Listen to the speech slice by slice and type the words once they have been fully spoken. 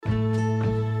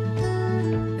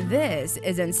This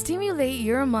is Unstimulate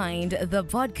Your Mind, the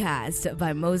podcast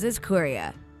by Moses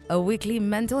Kuria, a weekly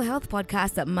mental health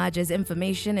podcast that merges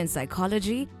information in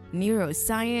psychology,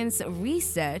 neuroscience,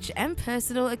 research, and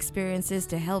personal experiences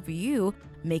to help you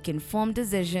make informed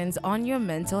decisions on your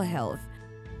mental health.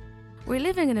 We're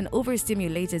living in an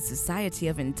overstimulated society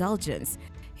of indulgence.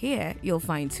 Here, you'll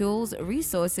find tools,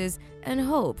 resources, and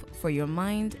hope for your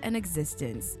mind and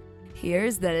existence.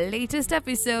 Here's the latest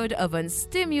episode of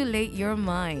Unstimulate Your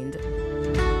Mind.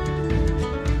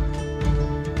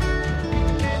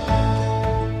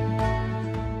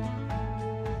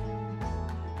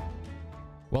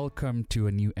 Welcome to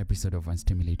a new episode of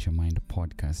Unstimulate Your Mind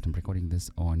podcast. I'm recording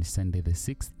this on Sunday, the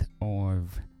 6th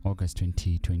of August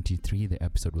 2023. The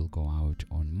episode will go out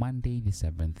on Monday, the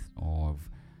 7th of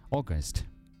August,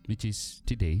 which is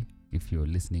today. If you're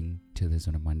listening to this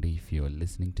on a Monday, if you're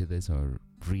listening to this or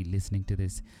re-listening to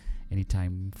this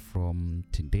anytime from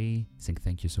today, saying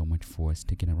thank you so much for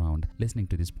sticking around, listening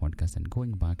to this podcast and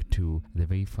going back to the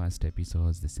very first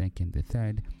episodes, the second, the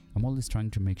third. I'm always trying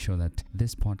to make sure that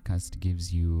this podcast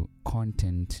gives you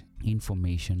content,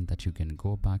 information that you can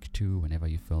go back to whenever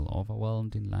you feel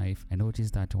overwhelmed in life. I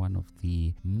noticed that one of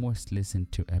the most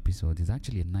listened to episodes is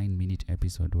actually a 9-minute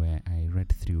episode where I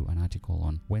read through an article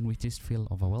on when we just feel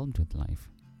overwhelmed with life,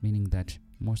 meaning that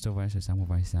most of us or some of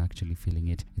us are actually feeling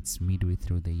it. It's midway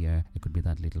through the year. It could be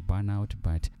that little burnout,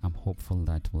 but I'm hopeful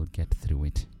that we'll get through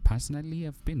it. Personally,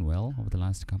 I've been well over the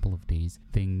last couple of days.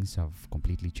 Things have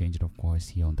completely changed, of course,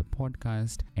 here on the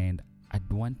podcast. And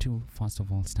I'd want to, first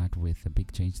of all, start with the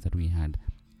big change that we had,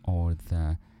 or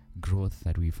the growth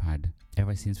that we've had.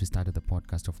 Ever since we started the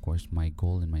podcast, of course, my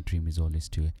goal and my dream is always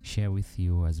to share with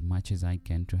you as much as I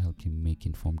can to help you make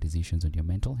informed decisions on your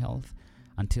mental health.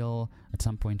 Until at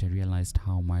some point I realized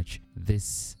how much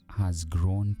this has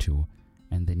grown to,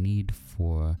 and the need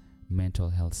for mental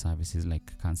health services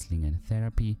like counseling and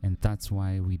therapy. And that's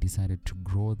why we decided to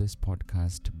grow this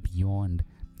podcast beyond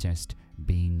just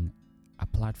being a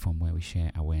platform where we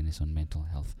share awareness on mental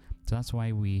health. So that's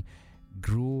why we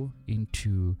grew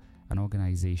into an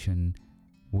organization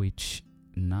which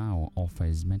now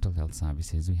offers mental health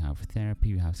services. We have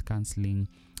therapy, we have counseling,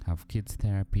 have kids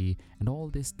therapy, and all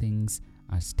these things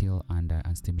are still under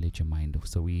Unstimulate Your Mind.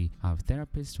 So we have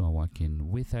therapists who are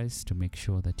working with us to make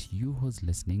sure that you who's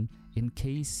listening, in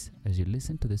case as you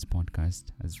listen to this podcast,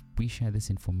 as we share this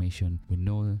information, we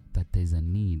know that there's a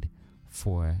need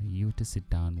for you to sit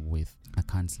down with a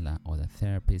counselor or a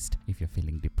therapist. If you're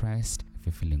feeling depressed, if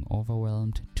you're feeling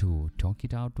overwhelmed, to talk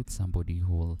it out with somebody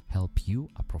who will help you,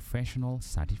 a professional,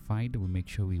 certified. We make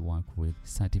sure we work with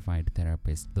certified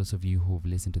therapists. Those of you who've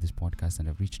listened to this podcast and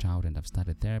have reached out and have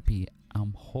started therapy,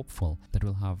 I'm hopeful that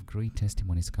we'll have great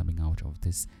testimonies coming out of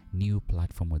this new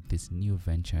platform or this new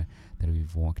venture that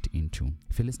we've walked into.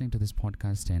 If you're listening to this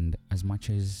podcast and as much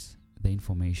as the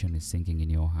information is sinking in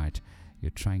your heart, you're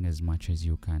trying as much as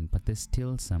you can, but there's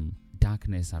still some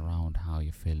darkness around how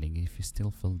you're feeling. If you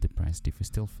still feel depressed, if you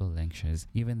still feel anxious,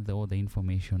 even though the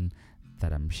information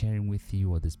that I'm sharing with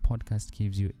you or this podcast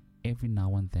gives you, every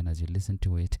now and then as you listen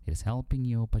to it, it's helping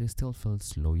you, but you still feel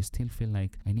slow. You still feel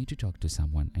like, I need to talk to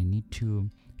someone. I need to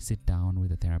sit down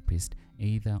with a therapist,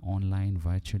 either online,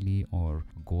 virtually, or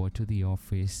go to the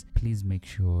office. Please make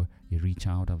sure you reach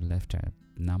out. I've left a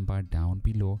number down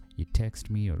below. You text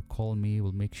me or call me.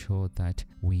 We'll make sure that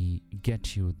we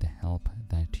get you the help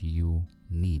that you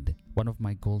need. One of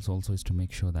my goals also is to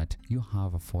make sure that you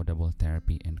have affordable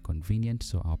therapy and convenient.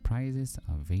 So our prices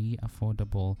are very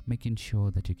affordable, making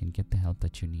sure that you can get the help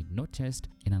that you need, not just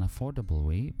in an affordable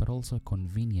way, but also a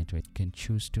convenient way. You can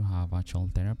choose to have virtual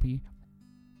therapy.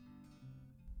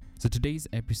 So today's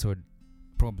episode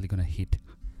probably gonna hit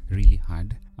really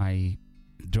hard. I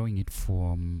drawing it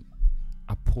from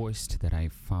a post that I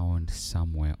found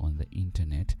somewhere on the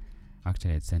internet.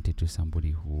 Actually, I sent it to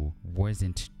somebody who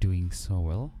wasn't doing so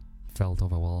well, felt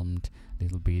overwhelmed a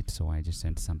little bit, so I just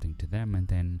sent something to them, and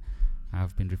then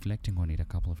I've been reflecting on it a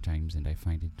couple of times and I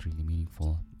find it really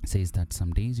meaningful. It says that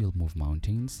some days you'll move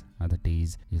mountains, other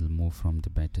days you'll move from the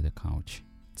bed to the couch.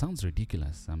 It sounds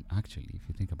ridiculous, actually, if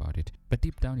you think about it, but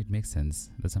deep down it makes sense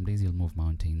that some days you'll move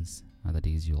mountains, other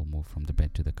days you'll move from the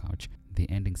bed to the couch. The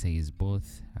ending says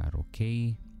both are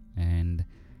okay and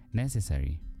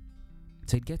necessary.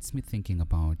 So it gets me thinking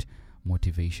about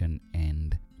motivation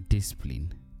and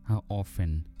discipline. How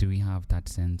often do we have that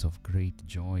sense of great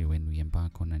joy when we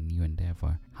embark on a new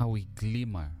endeavor? How we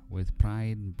glimmer with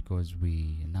pride because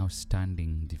we are now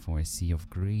standing before a sea of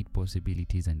great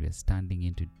possibilities, and we are standing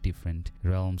into different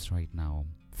realms right now,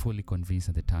 fully convinced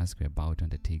that the task we're about to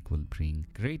undertake will bring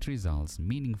great results,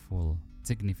 meaningful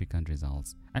significant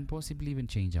results and possibly even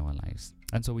change our lives.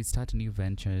 And so we start new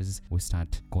ventures, we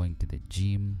start going to the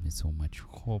gym, there's so much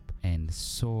hope and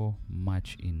so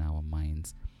much in our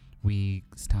minds. We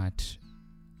start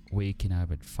waking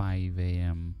up at 5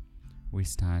 a.m., we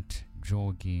start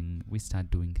jogging, we start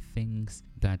doing things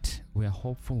that we are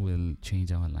hopeful will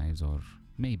change our lives or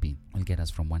maybe will get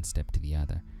us from one step to the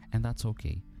other. And that's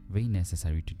okay, very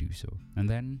necessary to do so. And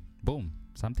then, boom,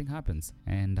 something happens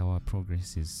and our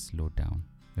progress is slowed down.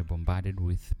 We're bombarded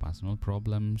with personal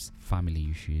problems, family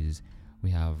issues,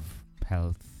 we have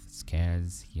health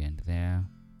scares here and there,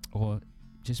 or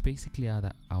just basically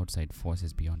other outside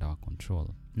forces beyond our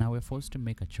control. Now we're forced to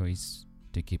make a choice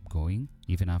to keep going,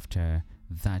 even after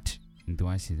that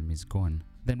enthusiasm is gone.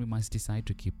 Then we must decide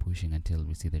to keep pushing until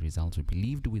we see the results we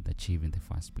believed we'd achieve in the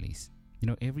first place.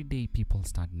 Every day people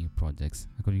start new projects,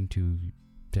 according to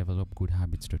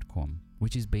developgoodhabits.com,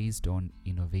 which is based on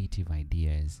innovative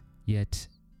ideas. Yet,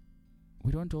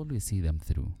 we don't always see them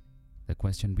through. The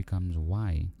question becomes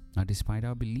why? Now, despite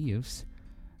our beliefs,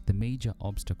 the major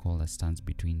obstacle that stands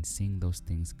between seeing those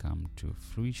things come to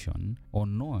fruition or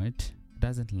not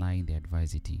doesn't lie in the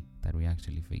adversity that we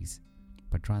actually face,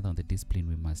 but rather on the discipline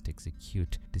we must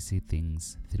execute to see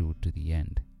things through to the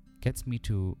end. Gets me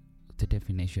to the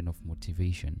definition of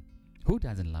motivation. Who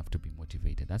doesn't love to be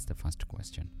motivated? That's the first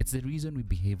question. It's the reason we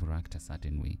behave or act a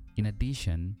certain way. In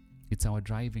addition, it's our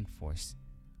driving force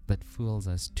that fuels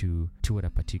us toward a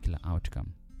particular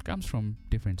outcome. It comes from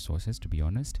different sources, to be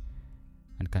honest,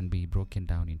 and can be broken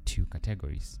down in two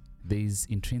categories. There is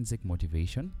intrinsic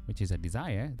motivation, which is a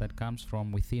desire that comes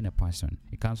from within a person.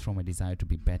 It comes from a desire to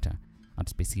be better at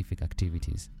specific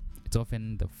activities. It's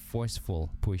often the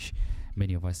forceful push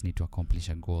many of us need to accomplish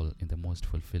a goal in the most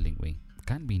fulfilling way. It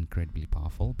can be incredibly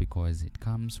powerful because it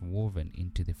comes woven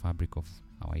into the fabric of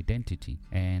our identity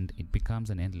and it becomes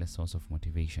an endless source of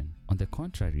motivation. On the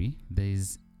contrary, there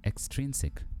is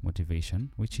extrinsic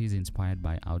motivation, which is inspired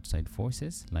by outside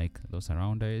forces like those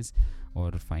around us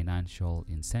or financial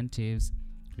incentives,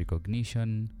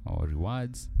 recognition, or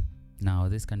rewards. Now,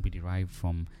 this can be derived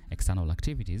from external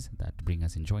activities that bring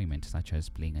us enjoyment, such as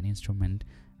playing an instrument,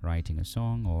 writing a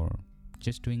song, or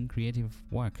just doing creative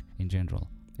work in general.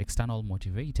 External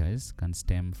motivators can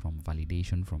stem from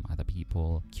validation from other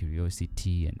people,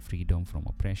 curiosity, and freedom from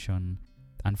oppression.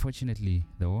 Unfortunately,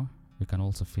 though, we can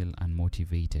also feel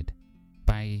unmotivated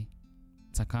by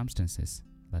circumstances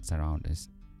that surround us.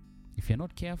 If you're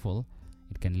not careful,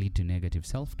 it can lead to negative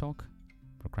self-talk,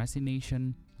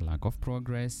 procrastination, lack of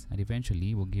progress, and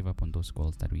eventually we'll give up on those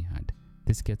goals that we had.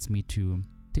 This gets me to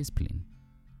discipline.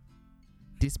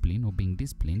 Discipline, or being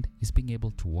disciplined, is being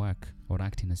able to work or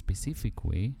act in a specific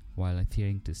way while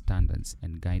adhering to standards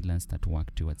and guidelines that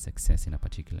work towards success in a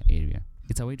particular area.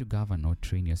 It's a way to govern or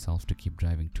train yourself to keep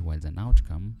driving towards an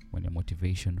outcome when your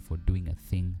motivation for doing a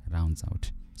thing rounds out.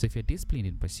 So if you're disciplined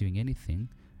in pursuing anything,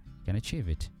 you can achieve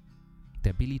it. The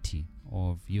ability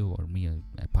of you or me,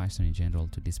 a person in general,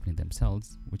 to discipline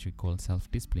themselves, which we call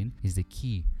self-discipline, is the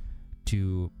key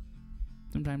to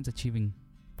sometimes achieving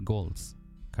goals.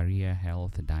 Career,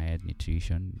 health, diet,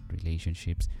 nutrition,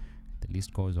 relationships, the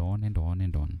list goes on and on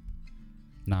and on.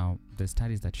 Now, the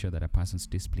studies that show that a person's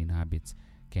discipline habits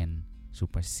can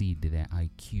supersede their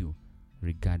IQ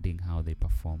regarding how they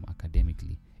perform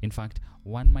academically. In fact,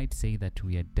 one might say that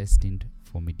we are destined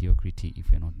for mediocrity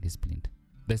if we're not disciplined.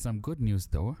 There's some good news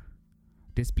though.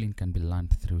 Discipline can be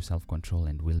learned through self-control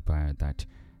and willpower that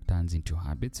turns into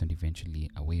habits and eventually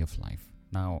a way of life.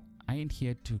 Now, I ain't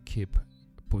here to keep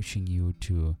pushing you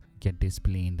to get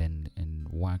disciplined and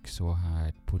work so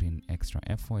hard, put in extra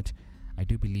effort. I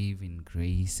do believe in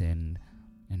grace and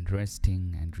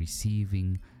resting and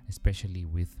receiving, especially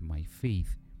with my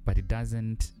faith. But it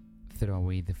doesn't throw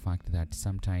away the fact that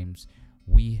sometimes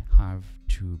we have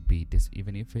to be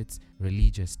even if it's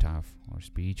religious stuff or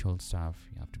spiritual stuff,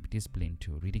 you have to be disciplined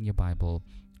to reading your Bible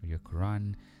or your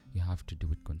Quran. You have to do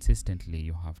it consistently.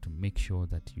 You have to make sure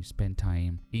that you spend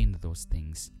time in those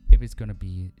things. If it's going to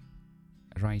be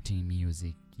writing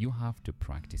music, you have to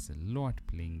practice a lot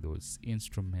playing those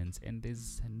instruments, and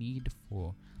there's a need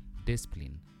for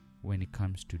discipline when it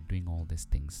comes to doing all these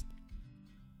things.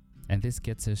 And this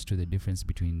gets us to the difference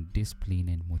between discipline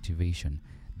and motivation.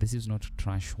 This is not to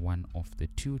trash one of the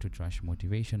two, to trash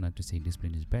motivation, or to say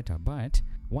discipline is better. But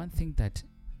one thing that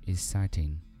is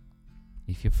certain,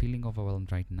 if you're feeling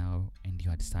overwhelmed right now and you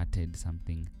had started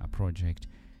something, a project,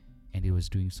 and it was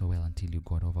doing so well until you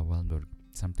got overwhelmed or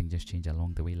something just changed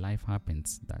along the way, life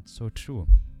happens. That's so true.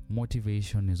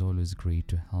 Motivation is always great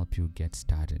to help you get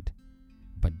started,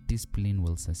 but discipline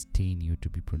will sustain you to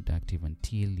be productive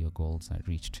until your goals are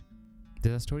reached.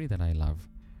 There's a story that I love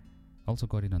also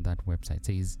got it on that website. It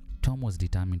says, Tom was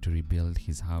determined to rebuild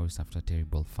his house after a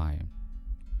terrible fire.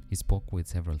 He spoke with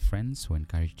several friends who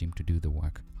encouraged him to do the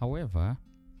work. However,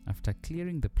 after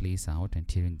clearing the place out and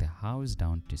tearing the house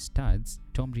down to studs,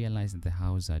 Tom realized that the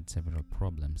house had several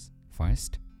problems.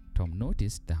 First, Tom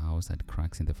noticed the house had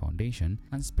cracks in the foundation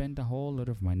and spent a whole lot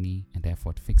of money and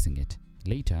effort fixing it.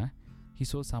 Later, he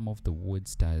saw some of the wood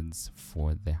studs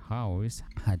for the house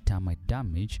had termite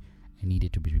damage and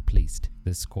needed to be replaced.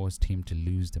 This caused him to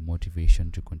lose the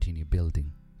motivation to continue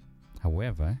building.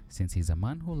 However, since he's a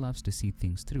man who loves to see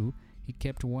things through, he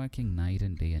kept working night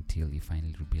and day until he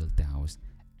finally rebuilt the house,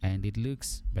 and it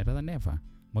looks better than ever.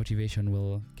 Motivation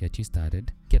will get you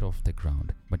started, get off the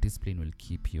ground, but discipline will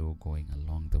keep you going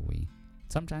along the way.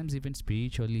 Sometimes even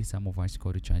spiritually, some of us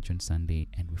go to church on Sunday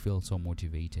and we feel so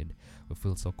motivated, we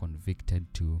feel so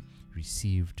convicted to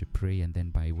receive, to pray, and then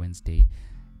by Wednesday,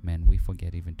 man, we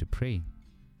forget even to pray.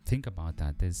 Think about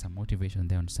that. There's some motivation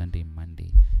there on Sunday,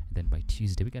 Monday, and then by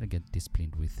Tuesday, we gotta get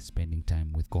disciplined with spending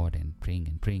time with God and praying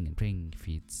and praying and praying. If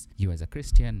it's you as a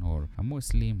Christian or a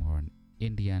Muslim or an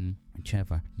Indian,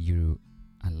 whichever you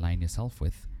align yourself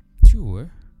with. 2,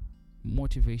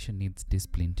 motivation needs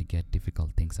discipline to get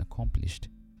difficult things accomplished.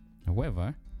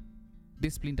 However,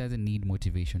 discipline doesn't need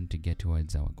motivation to get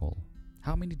towards our goal.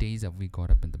 How many days have we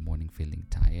got up in the morning feeling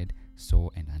tired,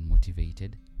 sore, and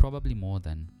unmotivated? Probably more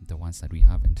than the ones that we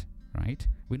haven't, right?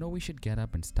 We know we should get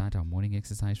up and start our morning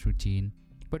exercise routine,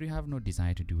 but we have no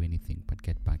desire to do anything but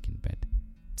get back in bed.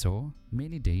 So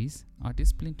many days, our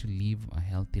discipline to live a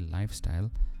healthy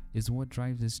lifestyle is what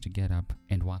drives us to get up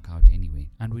and work out anyway.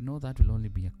 And we know that will only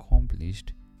be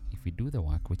accomplished if we do the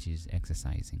work, which is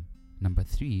exercising. Number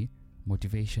 3,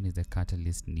 motivation is the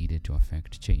catalyst needed to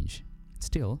affect change.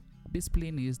 Still,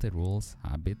 discipline is the rules,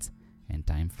 habits, and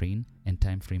time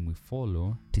frame we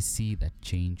follow to see that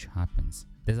change happens.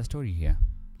 There's a story here.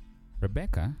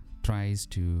 Rebecca tries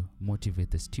to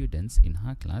motivate the students in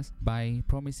her class by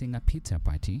promising a pizza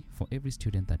party for every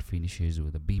student that finishes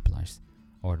with a B+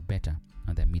 or better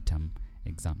on their midterm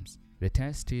exams. The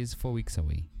test is 4 weeks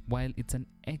away. While it's an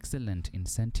excellent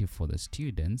incentive for the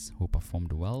students who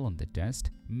performed well on the test,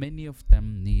 many of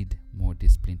them need more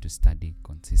discipline to study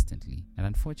consistently. And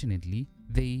unfortunately,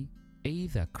 they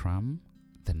either cram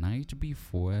the night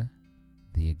before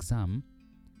the exam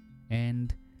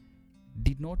and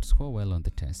did not score well on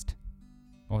the test,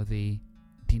 or they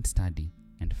didn't study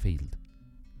and failed.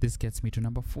 This gets me to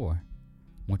number 4.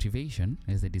 Motivation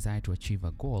is the desire to achieve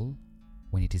a goal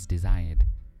when it is desired,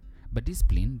 but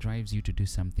discipline drives you to do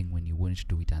something when you wouldn't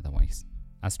do it otherwise.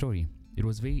 A story. It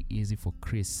was very easy for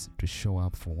Chris to show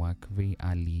up for work very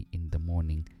early in the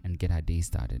morning and get her day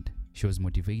started. She was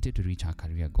motivated to reach her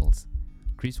career goals.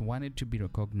 Chris wanted to be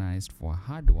recognized for her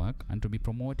hard work and to be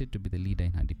promoted to be the leader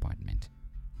in her department.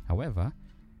 However,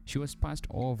 she was passed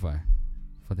over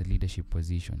for the leadership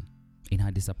position. In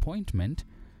her disappointment,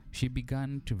 she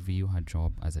began to view her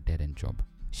job as a dead-end job.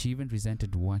 She even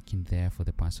resented working there for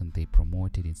the person they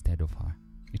promoted instead of her.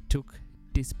 It took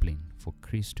discipline for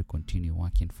Chris to continue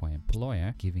working for her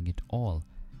employer, giving it all,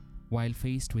 while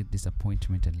faced with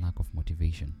disappointment and lack of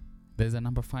motivation. There's a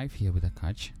number 5 here with a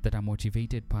catch, that a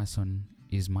motivated person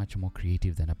is much more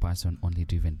creative than a person only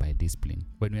driven by discipline.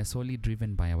 When we are solely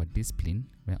driven by our discipline,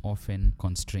 we're often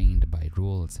constrained by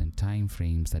rules and time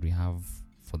frames that we have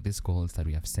for these goals that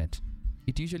we have set.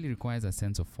 It usually requires a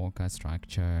sense of focus,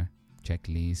 structure,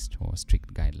 checklist, or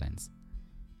strict guidelines.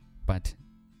 But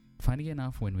funny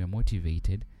enough, when we're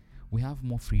motivated, we have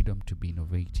more freedom to be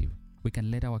innovative. We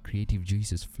can let our creative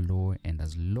juices flow, and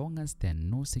as long as there are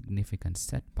no significant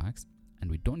setbacks and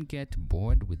we don't get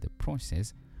bored with the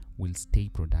process, we'll stay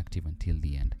productive until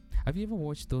the end. Have you ever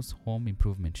watched those home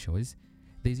improvement shows?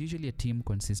 There's usually a team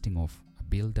consisting of a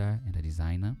builder and a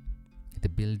designer. The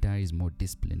builder is more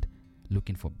disciplined,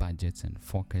 looking for budgets and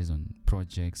focus on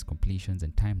projects, completions,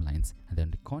 and timelines. And then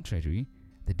on the contrary,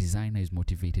 the designer is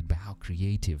motivated by how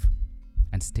creative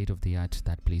and state-of-the-art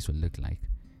that place will look like.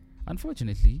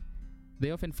 Unfortunately, they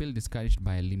often feel discouraged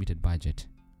by a limited budget,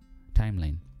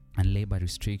 timeline, and labor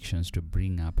restrictions to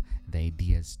bring up the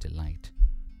ideas to light.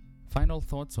 Final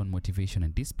thoughts on motivation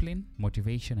and discipline.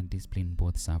 Motivation and discipline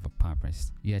both serve a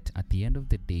purpose. Yet at the end of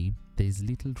the day, there is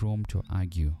little room to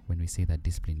argue when we say that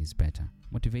discipline is better.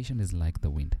 Motivation is like the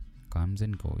wind, comes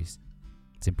and goes.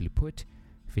 Simply put,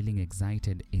 feeling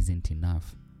excited isn't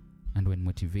enough. And when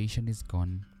motivation is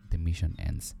gone, the mission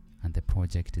ends and the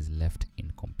project is left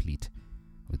incomplete.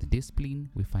 With discipline,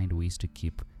 we find ways to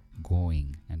keep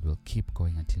going, and we'll keep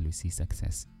going until we see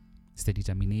success. It's the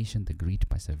determination, the grit,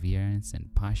 perseverance,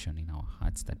 and passion in our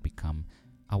hearts that become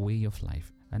a way of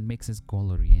life and makes us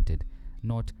goal-oriented,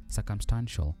 not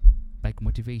circumstantial, like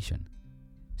motivation.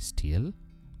 Still,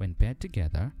 when paired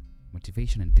together,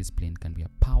 motivation and discipline can be a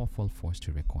powerful force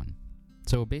to reckon.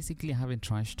 So basically, I haven't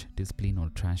trashed discipline or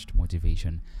trashed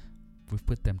motivation. We've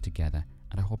put them together,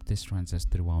 and I hope this runs us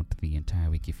throughout the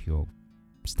entire week. If you're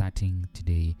starting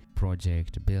today,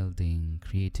 project, building,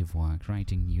 creative work,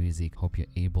 writing music, hope you're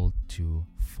able to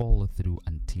follow through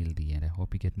until the end. I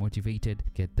hope you get motivated,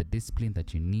 get the discipline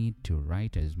that you need to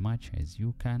write as much as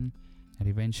you can, and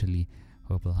eventually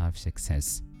hope you'll have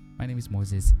success. My name is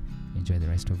Moses. Enjoy the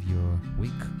rest of your week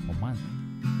or month.